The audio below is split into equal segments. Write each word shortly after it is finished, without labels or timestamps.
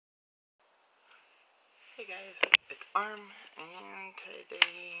Hey guys, it's Arm, and today,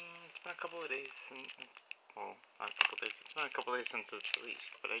 it's been a couple of days since, well, not a couple of days, it's been a couple of days since it's released,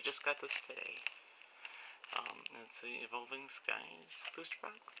 but I just got this today. It's the Evolving Skies booster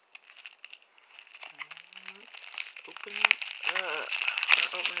box. Let's open it up. I'm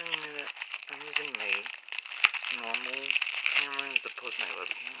opening it, I'm using my normal camera as opposed to my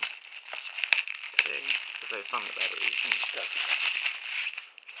webcam today, because I found the batteries and stuff.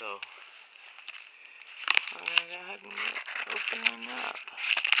 So, I'm gonna go ahead and open it up.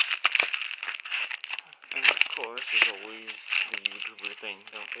 And of course, as always, the YouTuber thing,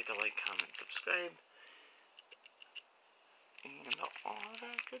 don't forget to like, comment, subscribe, and all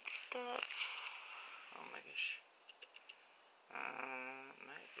that good stuff. Oh my gosh.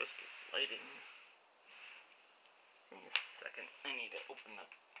 This lighting. Give me a second, I need to put another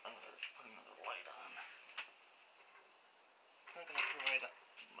light on. It's not gonna provide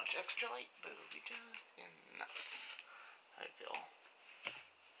much extra light, but it'll be just enough, I feel.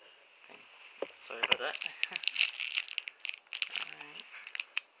 Sorry about that. Alright,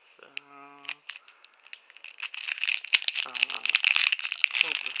 so,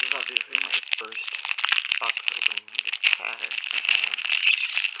 since this is obviously my first box opening this pack,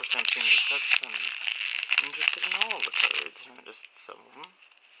 first time seeing these sets, I'm interested in all of the cards, not just some of them.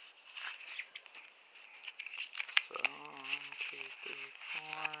 So, 1, 2, 3, 4,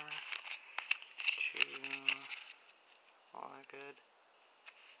 2, all that good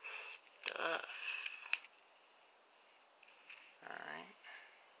stuff. Alright.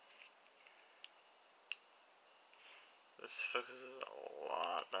 This focuses a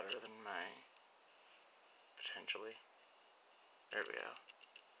lot better than mine. Potentially. There we go.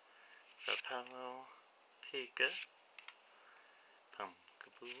 Rapallo, Pika,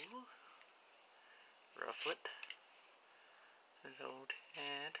 Pumpkaboo, Rufflet,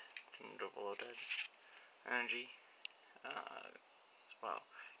 Lodhead, Thunderbolted, Energy, wow,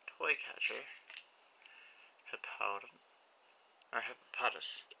 Toy Catcher, Hippopotamus,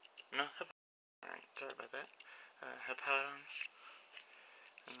 no, alright, sorry about that, Hippowdon,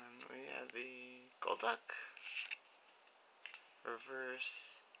 and then we have the Golduck, Reverse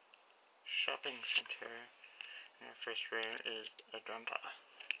Shopping Center, and our first rare is a Drumpa.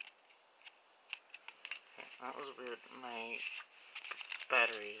 Okay, that was weird. My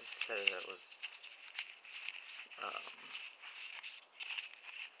batteries said that was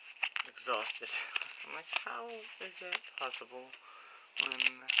exhausted. I'm like, how is that possible when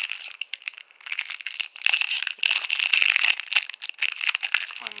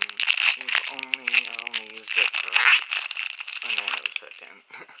I only used it for like a nanosecond.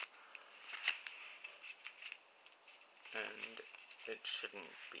 And it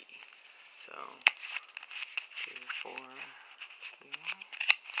shouldn't be. So, 2, 4, 3.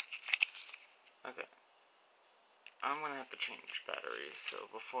 Okay. I'm gonna have to change batteries, so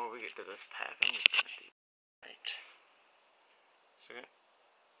before we get to this pack, I'm just gonna do. Right. So I got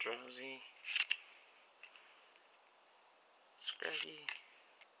Drowsy, Scraggy,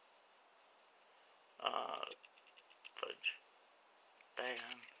 Fudge,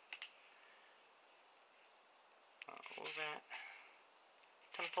 Bagon, what was that?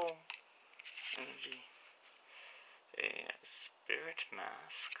 Temple, Energy, a Spirit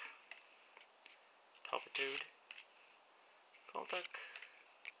Mask, Palpitude, Golduck,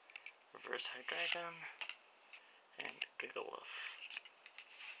 Reverse Hydreigon, and Gigalith.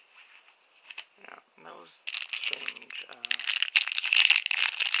 Yeah, that was strange.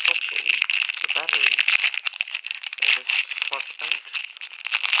 Hopefully, the battery that I just swapped out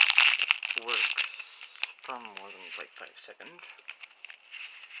works for more than like 5 seconds.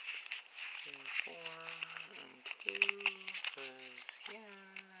 2, 4, and 2, because,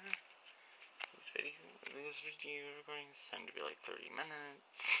 yeah, these video recordings tend to be like 30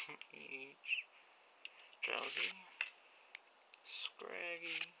 minutes each. Drowsy,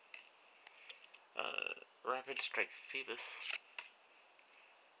 Scraggy, Rapid Strike Phoebus.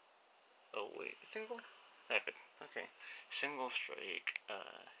 Oh wait, single? Rapid, okay. Single Strike,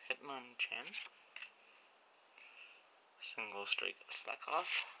 Hitmonchan. Single Strike,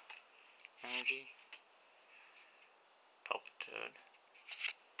 Slackoff. Energy. Palpitude.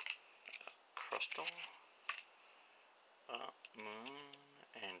 Crustle. Moon.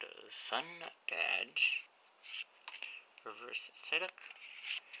 And Sun Badge. Reverse Psyduck.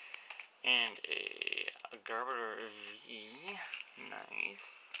 And a Garbodor V. Nice.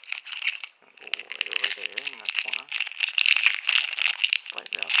 Go right over there in the corner.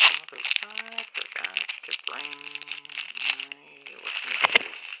 Slightly off the other side. Forgot to bring my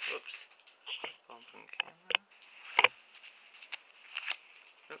batteries. Whoops. Phone from camera.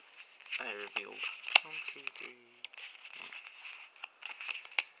 Oop. I revealed 1, 2, 3,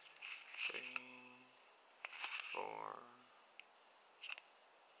 3, 4,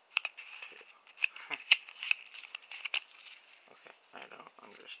 2. Okay, I don't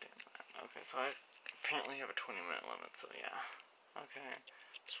understand that. Okay, so I apparently have a 20-minute limit, so yeah. Okay,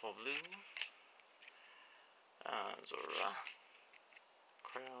 Swablu, Zora,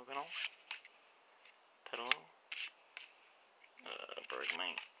 Cryogonal, Petal,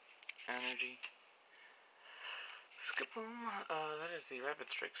 Bergmite, Energy, Skiploom, that is the Rapid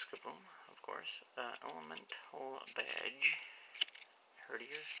Strike Skiploom, of course, Elemental Badge,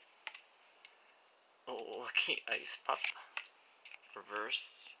 Herdier, Lucky Ice Pop,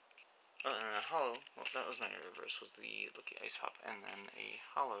 Reverse, Hollow, well that was my reverse, was the Lucky Ice Pop, and then a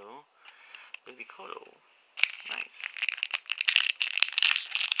Hollow Lady Kodo. Nice.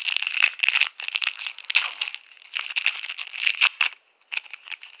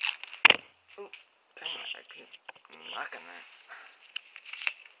 Oh, dang it, I keep knocking that.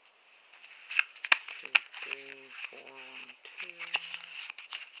 2, 3, 4, 1, 2.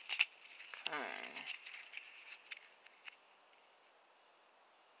 Okay.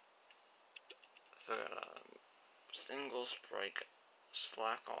 So I got a single strike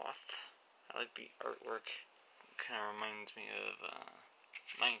Slack Off. I like the artwork. Kind of reminds me of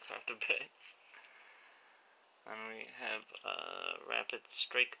Minecraft a bit. And we have Rapid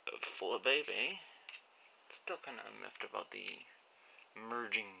Strike Flabébé. Still kind of miffed about the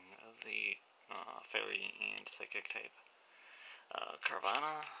merging of the fairy and psychic type.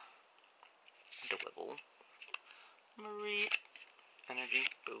 Carvanha, Dwibble, Marie, Energy,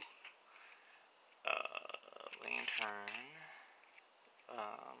 Boo, Lantern,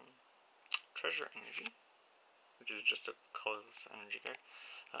 Treasure Energy, which is just a colorless energy card,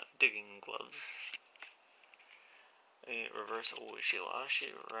 Digging Gloves, a Reverse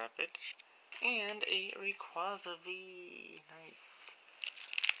Wishy-Washy Rapid, and a Rayquaza V. Nice.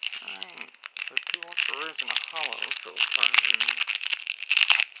 Alright, so 2 ultra rares and a hollow so far, and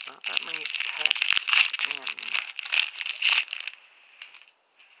not that many packs in.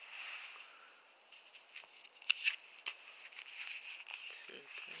 2, 3,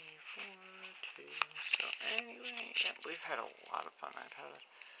 4, 2. So anyway, yeah, we've had a lot of fun. I've had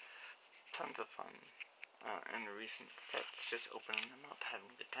tons of fun in the recent sets, just opening them up, having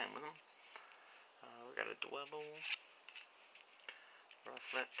a good time with them. We got a Dwebble,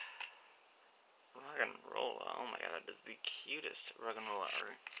 Rufflet, Roggenrola. Oh my god, that is the cutest Roggenrola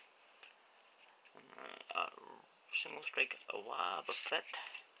art. Single Strike Wobbuffet,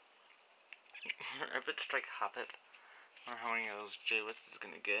 Rapid Strike Hoppip. I don't know how many of those J-Wits is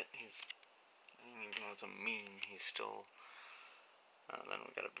gonna get. Even though it's a meme, he's still. Then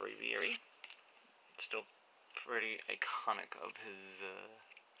we got a Braviary. Still pretty iconic of his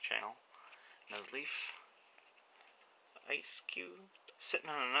channel. Nuzleaf, Ice Cube, sitting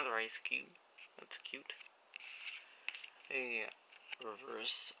on another Ice Cube. That's cute. A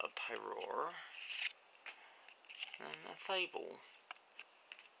Reverse Pyroar, and a Fable.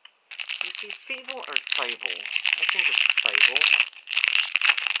 You see Fable or Fable? I think it's Fable,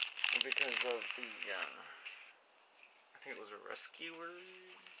 because of the, I think it was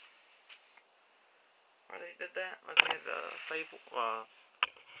Rescuers, where they did that, like they had Fable,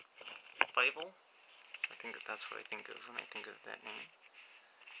 Fable. I think that's what I think of when I think of that name.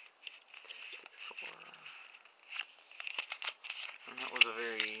 4. And that was a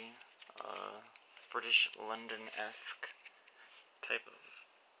very British London-esque type of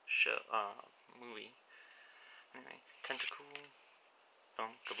show, movie. Anyway, Tentacool,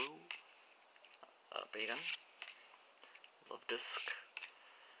 Donkaboo, Baton, Love-Disc,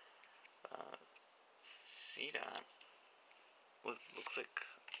 C-Dot, looks like,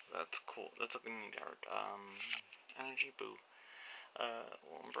 that's cool, that's looking neat art, Energy Boo,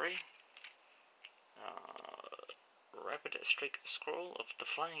 Lombre, Rapid Strike Scroll of the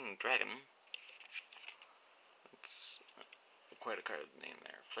Flying Dragon, that's quite a card name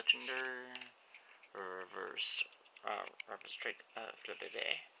there, Fletchinder, Reverse, Rapid Strike,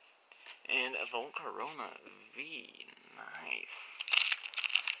 Flabébé, and a Volcarona V. Nice.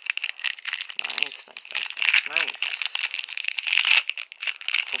 Nice.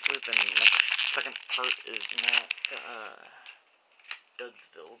 Hopefully the second part is not,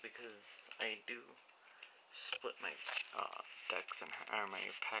 Dudsville, because I do split my, decks and, or my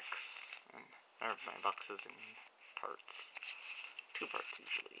packs, and, or my boxes in parts. 2 parts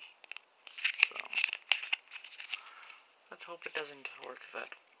usually. So, let's hope it doesn't work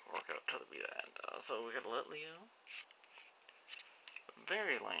out to be that. So we got Litleo,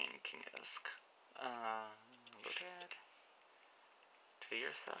 very Lion King-esque, Lotad,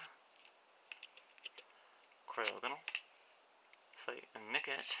 Tiersa, Cryogonal. Fight and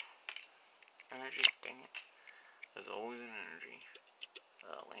Nickit. Energy, dang it. There's always an energy.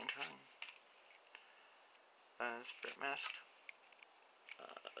 Lantern. Spirit Mask.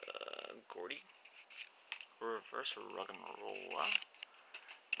 Gordy. Reverse Rug'n'Rolla.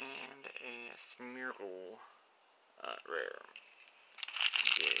 And a Smeargle rare.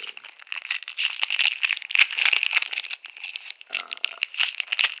 Yay.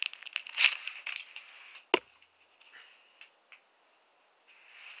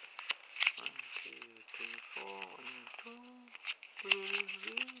 One, two, three, four, 1, 2.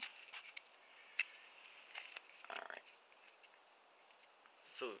 Alright.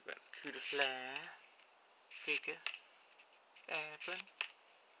 So we've got Cutiefly, Pika, Applin,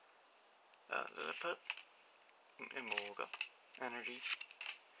 Lillipup, Emolga, Energy,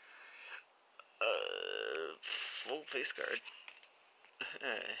 full face guard,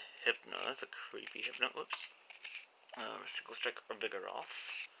 Hypno, that's a creepy Hypno, whoops, Single Strike or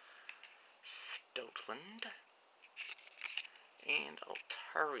Vigoroth, Stoutland, and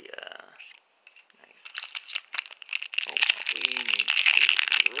Altaria. Nice. Oh, we need to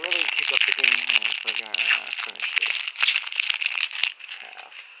really pick up the game here if we're gonna finish this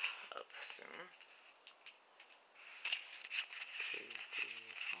half up soon. 2, 3,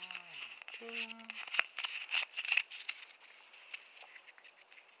 4, 2.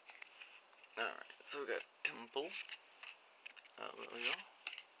 Alright, so we got Temple, Lilio,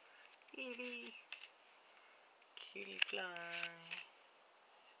 Eevee, Cutiefly,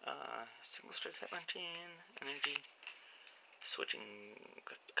 Single Strike Hitmonchan, Energy, Switching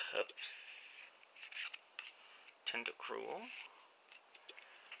Cups, Tentacruel,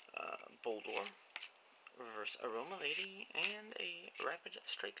 Boldore, Reverse Aroma Lady, and a Rapid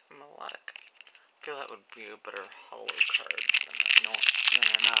Strike Melodic. I feel that would be a better hollow card than a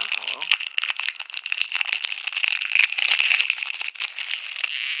non-hollow.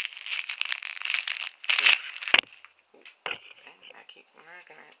 I keep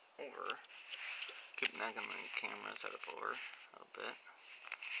knocking it over. Keep knocking the camera setup over a little bit.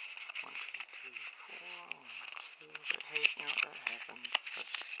 1, 2, 3, 4, 1, 2. But hey, you know that happens.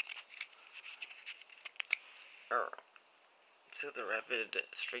 Alright. So the Rapid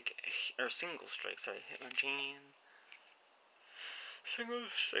Strike, or Single Strike, sorry, Hitmonchan. Single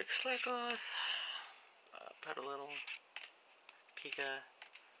Strike Slackoth. Petalil. Pika.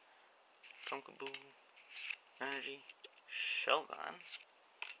 Pumpkaboo. Energy. Shelgon.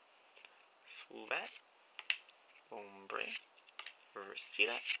 Swoobat. Ombre. Reverse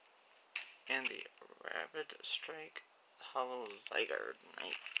Seedat. And the Rapid Strike Hollow Zygarde.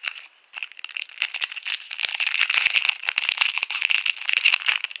 Nice.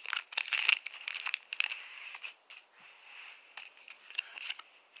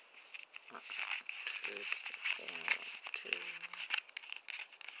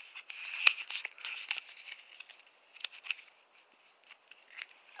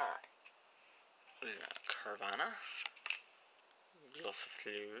 Alright. We got Carvanha,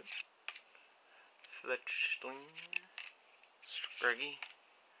 Glossifleur, Fletchling, Scraggy,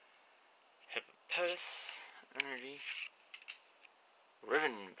 Hippopotas, Energy,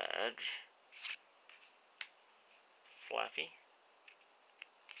 Ribbon Badge, Flaffy,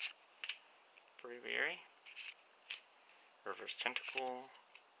 Braviary, Reverse Tentacle,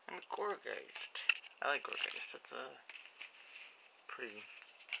 and Gourgeist. I like Gourgeist, that's a pretty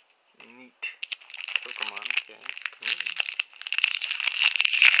neat Pokemon, if you ask me.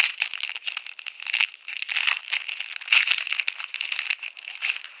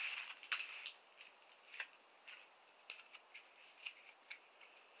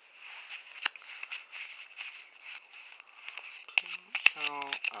 So,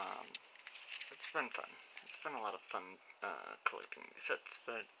 it's been fun. It's been a lot of fun collecting these sets,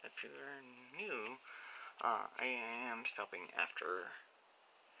 but if you're new, I am stopping after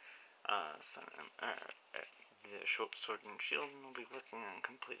the Sword and Shield, and I'll be working on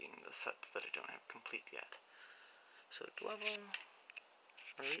completing the sets that I don't have complete yet. So it's Level,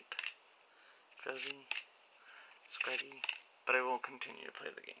 Reap, Drowsy, Scraggy, but I will continue to play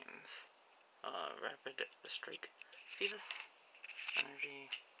the games. Rapid Strike, Stevis, Energy,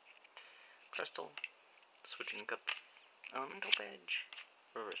 Crystal, Switching Cups, Elemental Badge,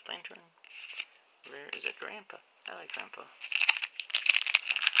 Reverse Lantern, Rare is a Grandpa. I like Grandpa.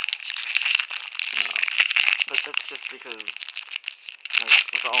 But that's just because, like,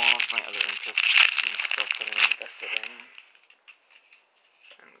 with all of my other interests and stuff that I invested in,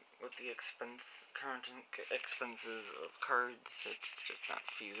 and with the current expenses of cards, it's just not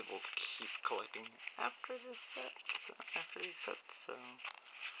feasible to keep collecting after these sets, so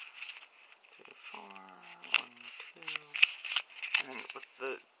 3, 4, 1, And with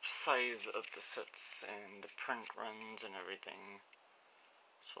the size of the sets and the print runs and everything,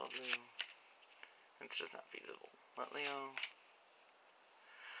 Swablu, it's just not feasible. Litleo,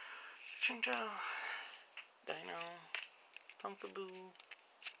 Chinchou, Dino, Pumpkaboo,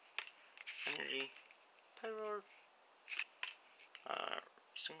 Energy, Pyroar,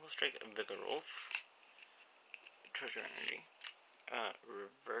 Single Strike Vigoroth, Treasure Energy,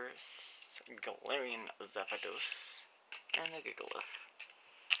 Reverse Galarian Zapdos, and a Gigalith.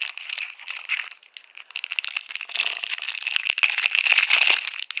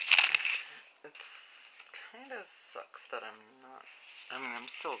 It's kinda sucks that I'm not. I mean, I'm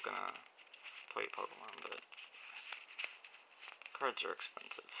still gonna play Pokemon, but cards are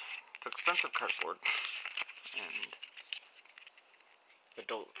expensive. It's expensive cardboard, and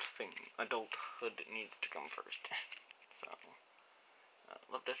adulthood needs to come first. So,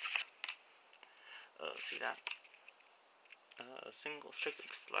 love this. See that? Single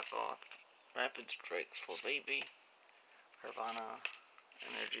Strike Slackoth, Rapid Strike for Baby, Carvana,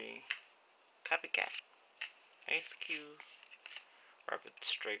 Energy, Copycat, Ice Cube, Rapid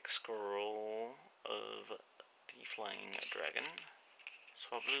Strike Scroll of the Flying Dragon,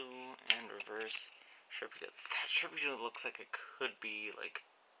 Swablu, and Reverse Sharpedo. That Sharpedo looks like it could be, like,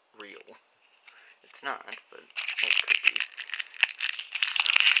 real. It's not, but it could be.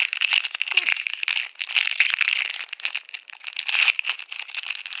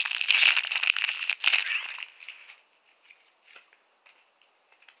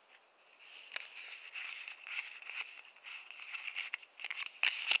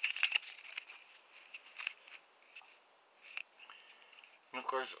 And of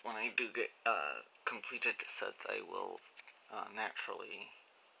course, when I do get completed sets, I will naturally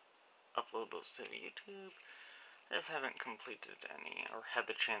upload those to YouTube. I just haven't completed any or had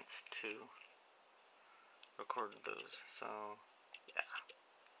the chance to record those. So, yeah.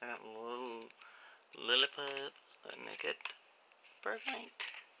 I got Lillipup, Nickit, Bergknight,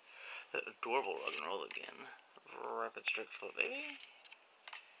 adorable Ruggenroll again, Rapid Strike for Baby,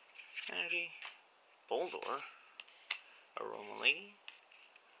 Energy, Boldor, Aroma Lady,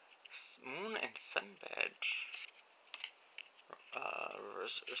 Moon and Sun Badge,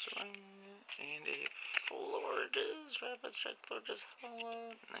 Reverse Ursaring, and a Florges, Rapid Strike Florges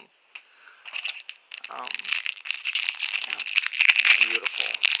Hollow. Nice.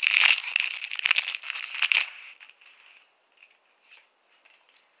 Beautiful.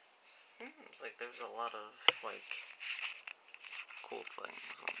 Seems like there's a lot of, like, cool things.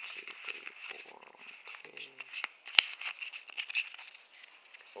 1, 2, 3, 4, 1, 2.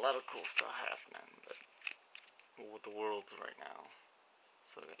 A lot of cool stuff happening, but with the world right now.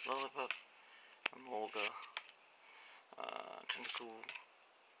 So we got Lillipup, Molga, Tentacool,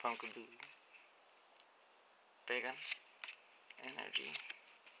 Pumpkaboo, Bagon, Energy,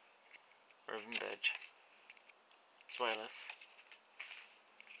 Revenge, Swilus,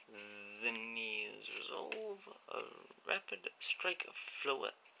 Zinnia's Resolve, Rapid Strike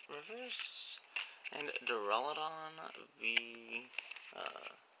Floet Reverse, and Duraludon V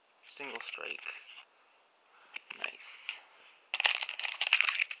Single Strike. Nice.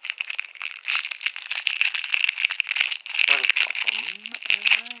 That is awesome.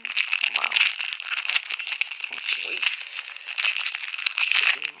 And wow. Can't wait to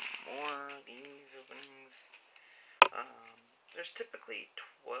do more of these openings. There's typically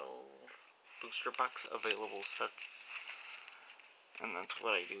 12 booster box available sets, and that's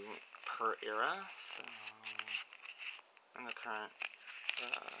what I do per era. So, in the current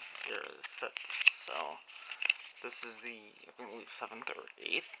era sets, so this is the, I believe, 7th or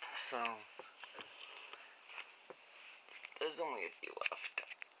 8th, so there's only a few left.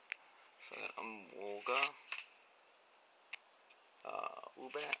 So I got Molga,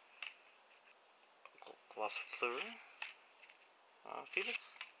 Ubat, Glossifleur, Phoebus,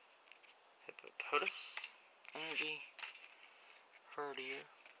 Hippopotas, Energy, Herdier,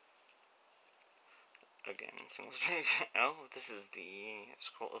 again, Single Strike. Oh, this is the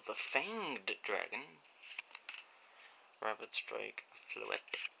scroll of the Fanged Dragon, Rapid Strike, Fluet,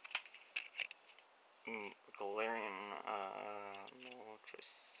 Galarian,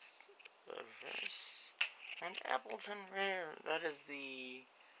 Moltres, Reverse, and Appleton Rare. That is the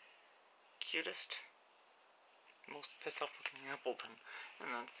cutest, most pissed off looking Appleton. And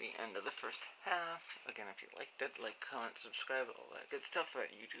that's the end of the first half. Again, if you liked it, like, comment, subscribe, all that good stuff to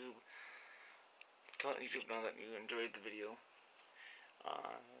let YouTube know that you enjoyed the video.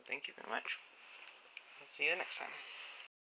 Thank you very much. I'll see you next time.